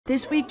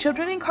This week,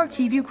 children in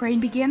Kharkiv, Ukraine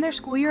began their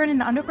school year in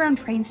an underground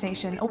train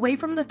station, away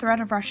from the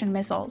threat of Russian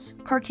missiles.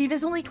 Kharkiv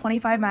is only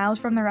 25 miles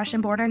from the Russian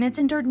border and it's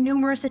endured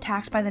numerous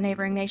attacks by the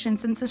neighboring nation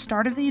since the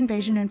start of the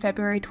invasion in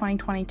February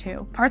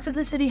 2022. Parts of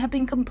the city have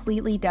been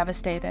completely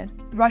devastated.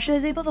 Russia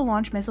is able to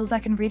launch missiles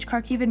that can reach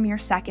Kharkiv in mere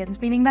seconds,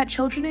 meaning that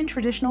children in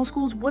traditional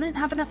schools wouldn't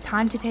have enough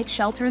time to take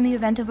shelter in the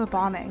event of a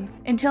bombing.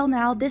 Until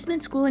now, this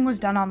meant schooling was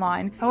done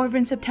online. However,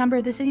 in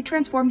September, the city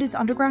transformed its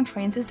underground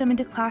train system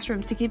into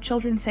classrooms to keep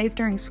children safe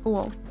during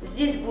school.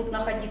 Здесь будут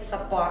находиться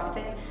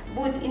парты,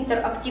 будет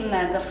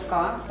интерактивная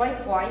доска,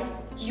 Wi-Fi,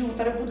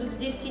 тьюторы будут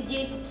здесь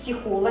сидеть,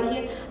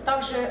 психологи.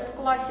 Также в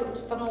классе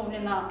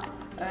установлена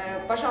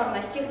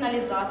пожарная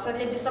сигнализация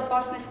для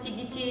безопасности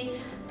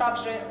детей.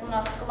 Также у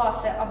нас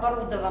классы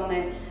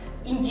оборудованы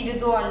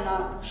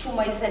индивидуально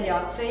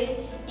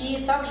шумоизоляцией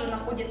и также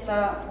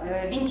находится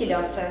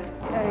вентиляция.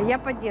 Я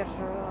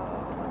поддерживаю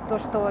то,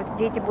 что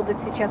дети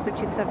будут сейчас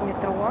учиться в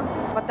метро,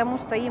 потому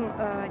что им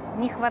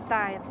не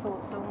хватает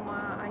социума.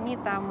 Они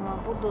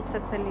там будут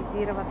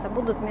социализироваться,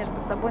 будут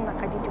между собой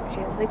находить общий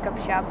язык,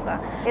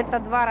 общаться. Это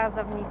 2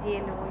 раза в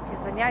неделю, эти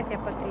занятия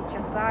по 3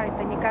 часа,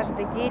 это не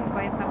каждый день,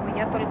 поэтому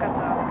я только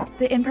за.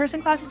 The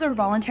in-person classes are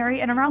voluntary,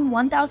 and around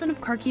 1,000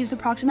 of Kharkiv's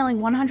approximately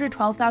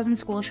 112,000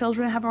 school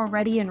children have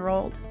already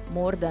enrolled.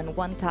 More than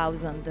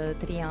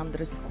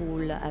 1,300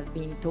 schools have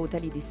been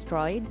totally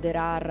destroyed. There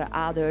are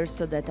others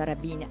that are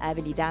being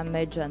heavily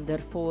damaged and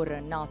therefore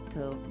not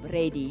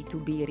ready to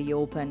be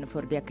reopened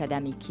for the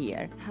academic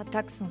year.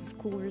 Attacks on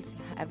schools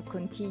have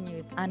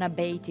continued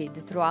unabated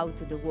throughout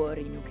the war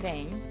in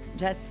Ukraine.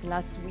 Just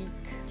last week,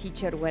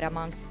 teachers were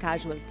amongst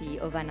casualties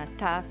of an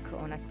attack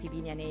on a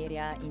civilian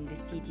area in the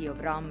city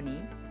of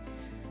Romny.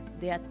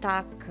 The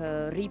attack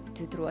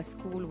ripped through a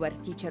school where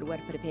teachers were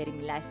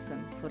preparing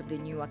lessons for the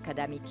new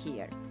academic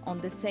year.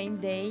 On the same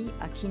day,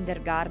 a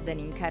kindergarten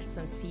in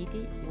Kherson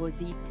city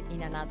was hit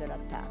in another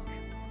attack.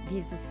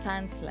 These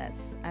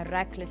senseless and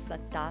reckless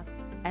attacks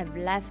have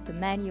left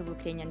many of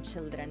Ukrainian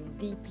children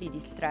deeply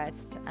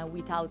distressed and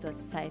without a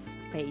safe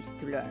space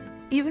to learn.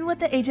 Even with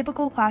the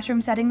atypical classroom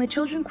setting, the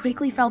children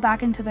quickly fell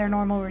back into their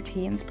normal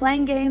routines,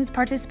 playing games,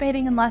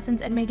 participating in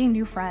lessons, and making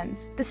new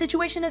friends. The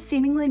situation has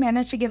seemingly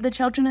managed to give the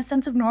children a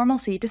sense of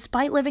normalcy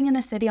despite living in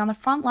a city on the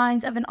front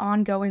lines of an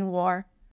ongoing war.